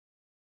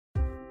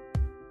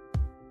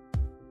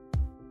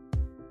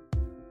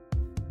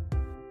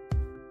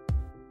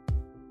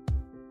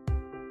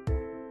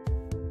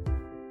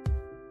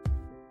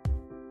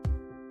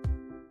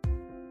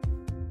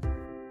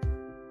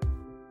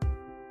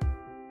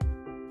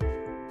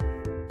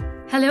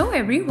Hello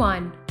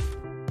everyone!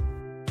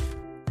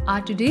 Our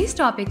today's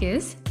topic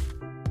is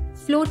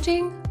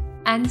floating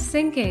and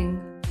sinking.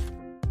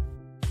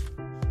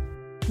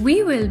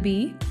 We will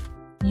be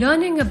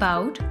learning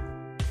about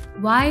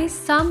why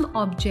some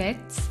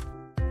objects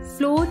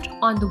float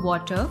on the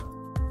water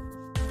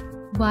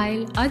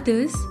while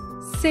others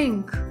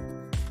sink.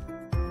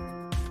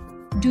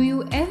 Do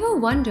you ever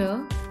wonder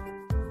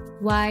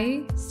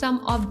why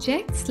some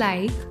objects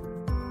like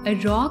a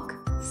rock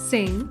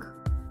sink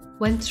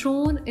when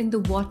thrown in the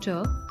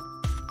water,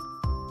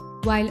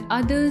 while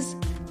others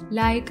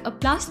like a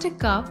plastic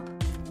cup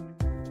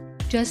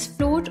just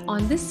float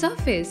on the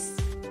surface?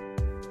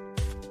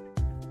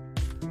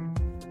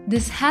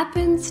 This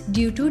happens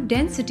due to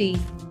density.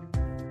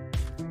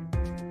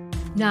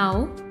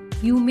 Now,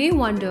 you may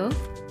wonder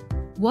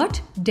what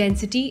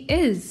density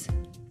is.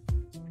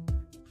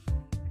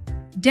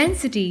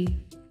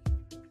 Density.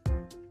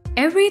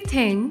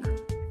 Everything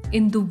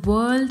in the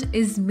world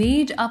is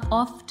made up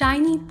of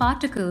tiny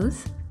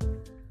particles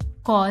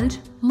called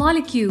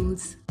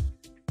molecules.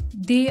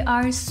 They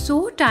are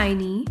so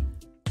tiny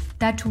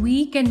that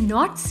we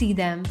cannot see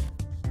them.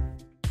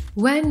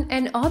 When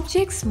an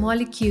object's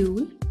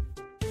molecules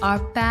are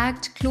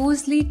packed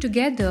closely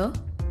together,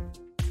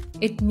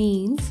 it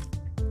means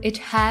it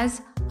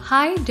has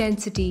high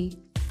density.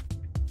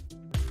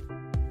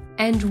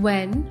 And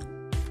when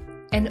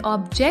an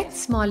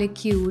object's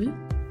molecules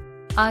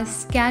are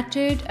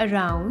scattered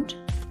around,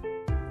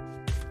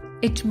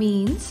 it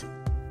means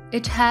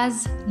it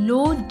has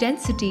low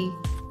density.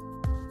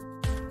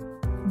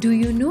 Do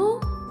you know?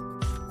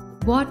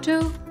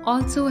 Water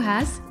also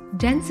has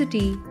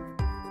density.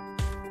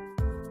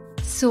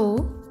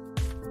 So,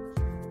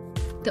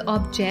 the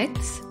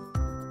objects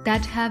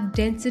that have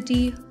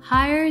density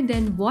higher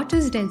than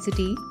water's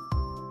density,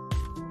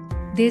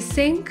 they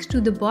sink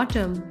to the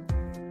bottom.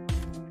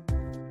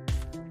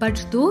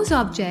 But those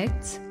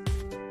objects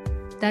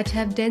that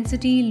have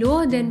density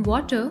lower than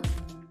water,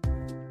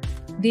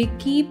 they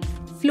keep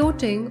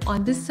floating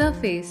on the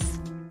surface.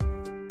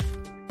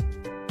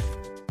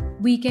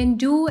 We can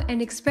do an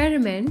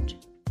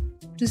experiment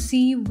to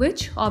see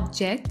which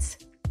objects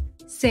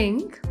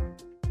sink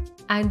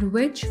and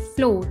which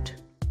float.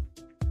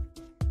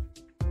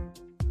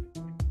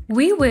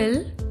 We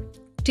will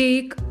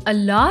take a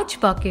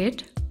large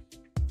bucket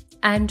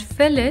and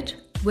fill it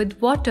with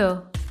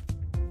water.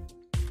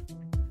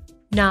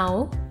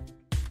 Now,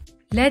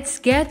 let's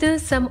gather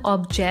some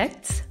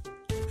objects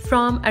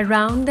from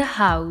around the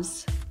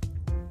house.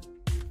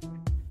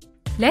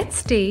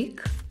 Let's take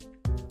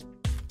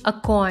a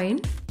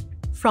coin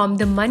from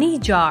the money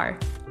jar,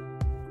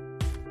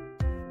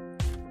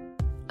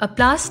 a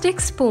plastic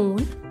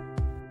spoon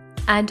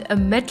and a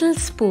metal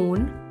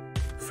spoon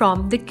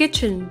from the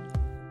kitchen,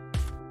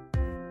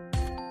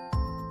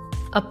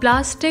 a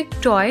plastic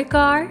toy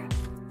car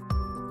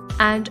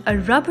and a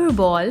rubber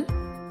ball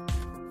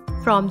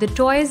from the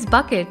toys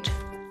bucket.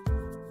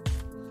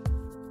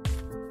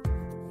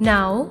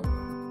 Now,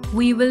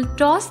 we will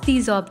toss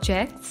these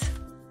objects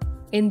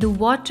in the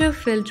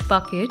water-filled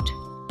bucket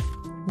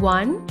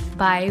one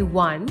by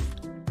one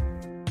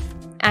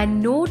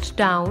and note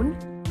down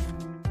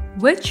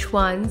which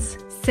ones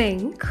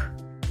sink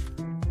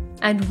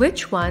and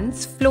which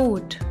ones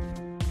float.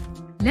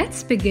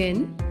 Let's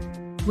begin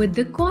with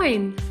the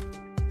coin.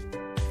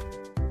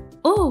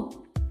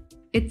 Oh,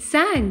 it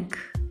sank.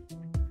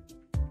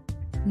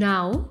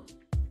 Now,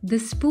 the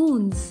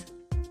spoons.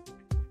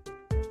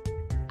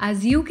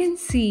 As you can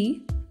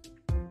see,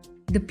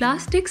 the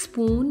plastic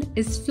spoon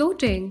is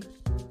floating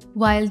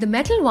while the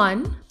metal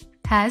one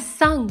has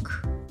sunk.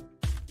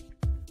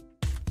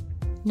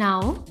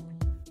 Now,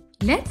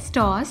 let's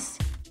toss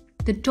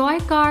the toy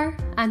car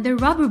and the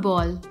rubber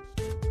ball.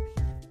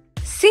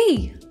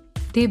 See,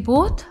 they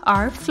both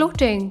are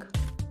floating.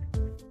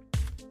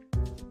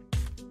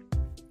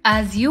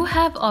 As you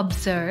have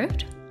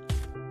observed,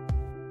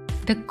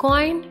 the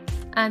coin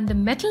and the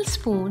metal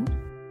spoon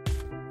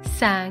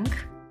sank.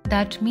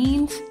 That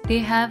means they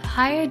have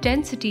higher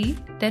density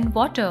than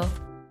water.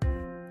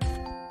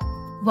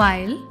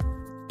 While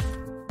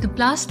the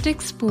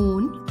plastic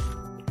spoon,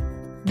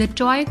 the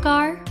toy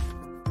car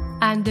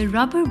and the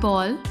rubber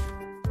ball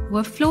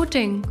were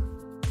floating,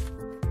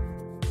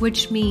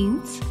 which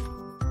means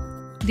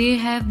they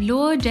have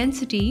lower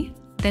density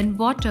than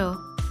water.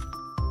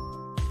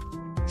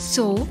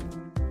 So,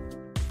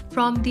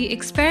 from the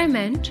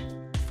experiment,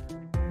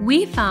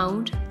 we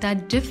found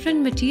that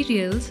different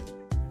materials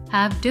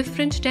have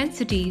different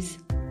densities.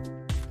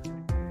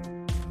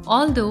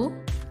 Although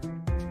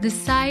the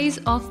size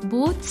of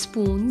both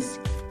spoons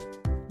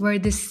were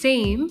the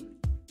same,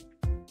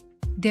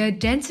 their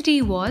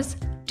density was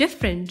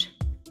different.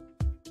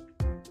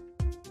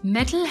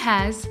 Metal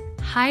has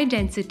high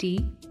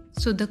density,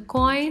 so the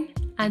coin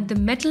and the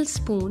metal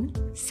spoon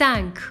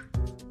sank.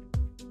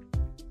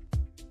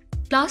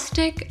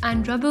 Plastic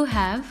and rubber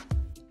have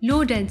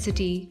low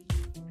density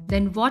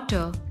than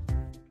water.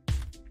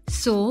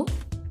 So,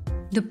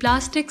 the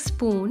plastic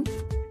spoon,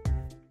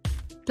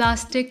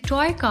 plastic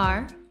toy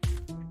car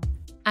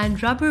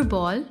and rubber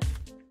ball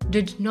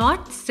did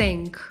not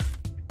sink.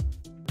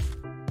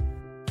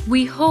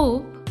 We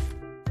hope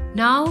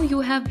now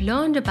you have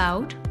learned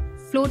about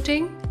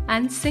floating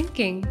and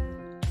sinking.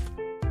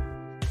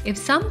 If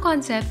some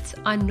concepts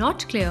are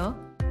not clear,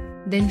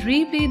 then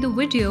replay the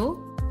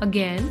video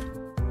again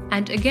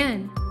and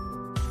again.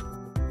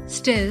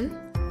 Still,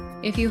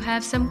 if you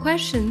have some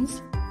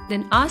questions,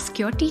 then ask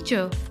your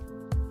teacher.